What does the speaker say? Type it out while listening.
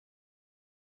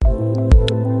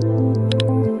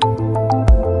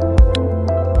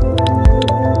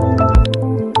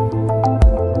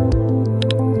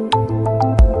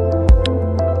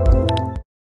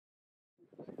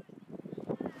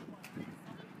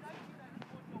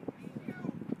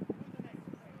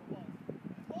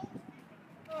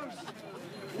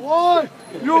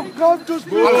You come to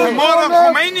speak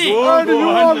Khomeini,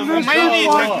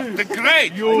 Khomeini, the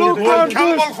great, Look at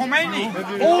this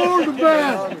Khomeini. old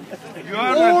man,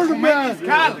 old man,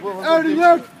 and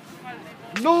yet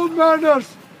no manners.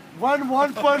 When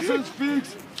one person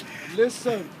speaks,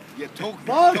 listen. Yeah, talk.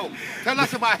 But Tell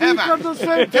us about speak at heaven. the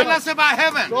same Tell time. us about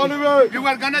heaven. Anyway, You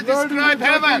were going to ladies describe and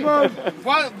heaven. gentlemen,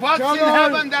 What's Can in I-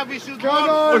 heaven that we should can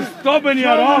want? I Stop in here,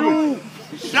 tell Robert. you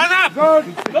Shut up! that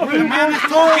The man is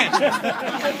talking.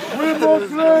 we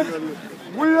Muslims,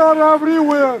 we are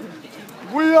everywhere.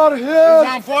 We are here,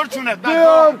 It's unfortunate. That's there,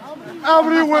 all.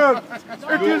 everywhere.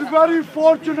 It is very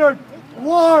fortunate.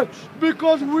 Why?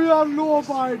 Because we are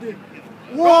law-abiding.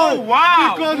 Why? Oh,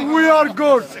 wow. Because we are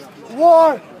good.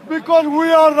 Why? Because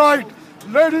we are right.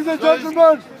 Ladies and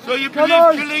gentlemen, So you can believe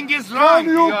I- killing is wrong?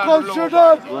 Can you are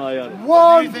consider You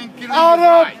one think killing is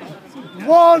Arab, right?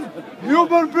 one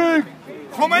human being,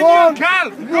 Khomeini one Kal.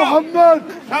 Muhammad,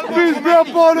 peace be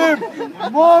upon him,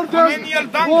 more than Khomeini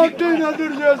al-Donkey.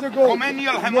 1400 years ago. Khomeini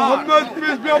al-Hamar. Muhammad,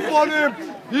 peace be upon him,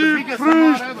 he biggest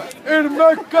preached Hamar in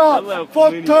Mecca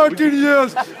for 13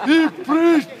 years. He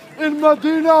preached in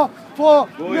Medina for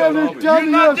nearly 10 You're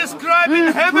not years. describing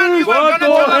He heaven. You preached were going to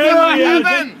tell us about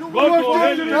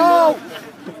heaven. now,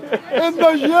 in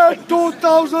the year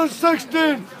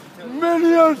 2016,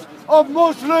 millions of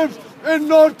Muslims in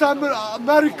North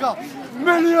America,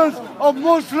 millions of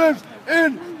Muslims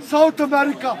in South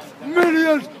America,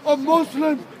 millions of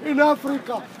Muslims in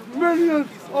Africa, millions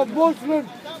of Muslims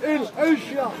in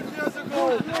Asia.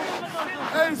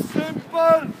 A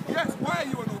simple Yes, why are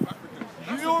you a North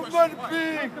African? human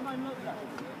being,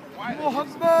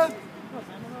 Muhammad,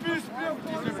 peace be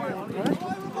upon him,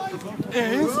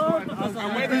 is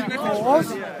because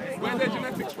Where's their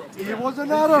genetics from? he was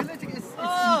an Arab.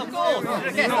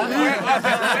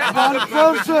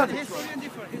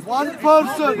 One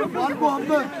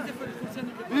Muhammad.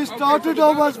 He started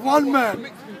off as one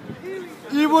man.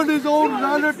 Even his own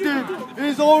relative,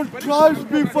 his own tribes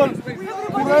people,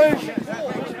 Quraysh.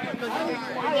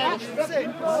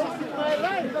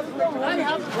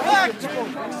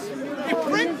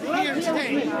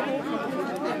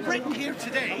 If Britain here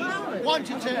today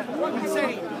wanted to,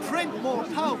 say, print more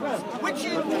pounds, which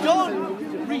you've done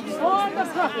recently,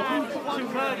 to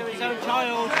murder his own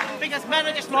child, because men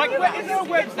are just like, they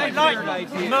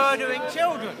like murdering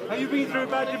children. Have you been through a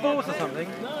bad divorce or something?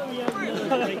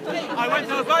 I went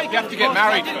to a very You have to get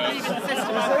married I didn't first. believe in the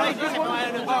system. I raised in my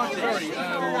own advantage.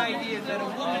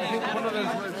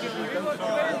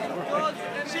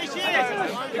 She is.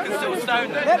 You can still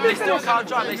stone them. They still can't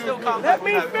drive. They still can't. Let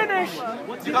me finish.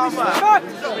 You can't work.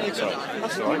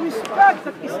 The respect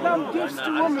that Islam gives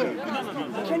to women.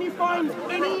 Can you find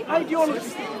any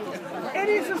ideology,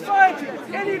 any society,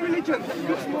 any religion that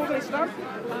gives more than Islam?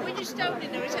 When you're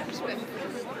stoning, there is extra.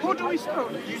 Who do we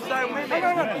stone? You stone women. Hang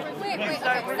on. Wait, okay,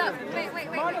 stop.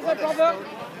 Wait. Mine is a brother.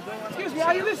 Excuse me,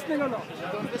 are you listening or not?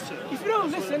 If you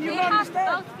don't listen, you They don't have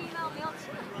understand. both female male.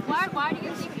 Why do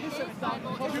you think it is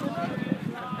Bible?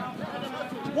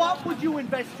 What would you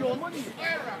invest your money in?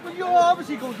 Well, you're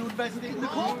obviously going to invest it in the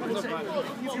corporate sector.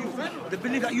 The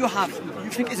belief that you have, you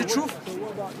think is the truth?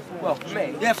 Well, for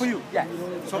me. Yeah, for you. Yeah.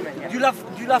 So do you love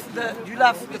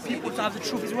the people to have the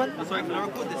truth as well? Sorry, can I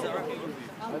record this?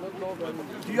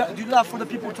 Do you love for the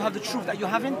people to have the truth that you're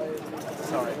having?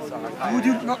 Sorry. Would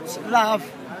you not love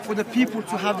for the people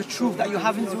to have the truth that you're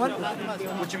having as well?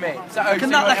 What do you mean? So,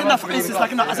 for instance,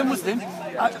 as a Muslim,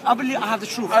 I believe I have the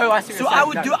truth. Oh, I see. So I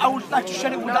would like to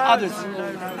share it with the others.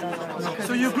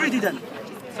 So you're greedy then?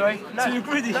 Sorry? No. So you're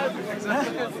greedy?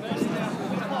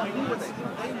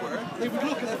 They would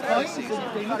look at the prices,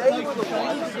 they look like the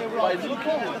prices they were look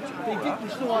at, they didn't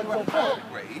so on so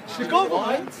forth. The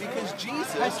government, because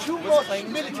Jesus has too much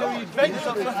military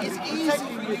adventure, it's easy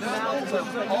for you now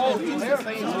to all these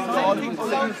things.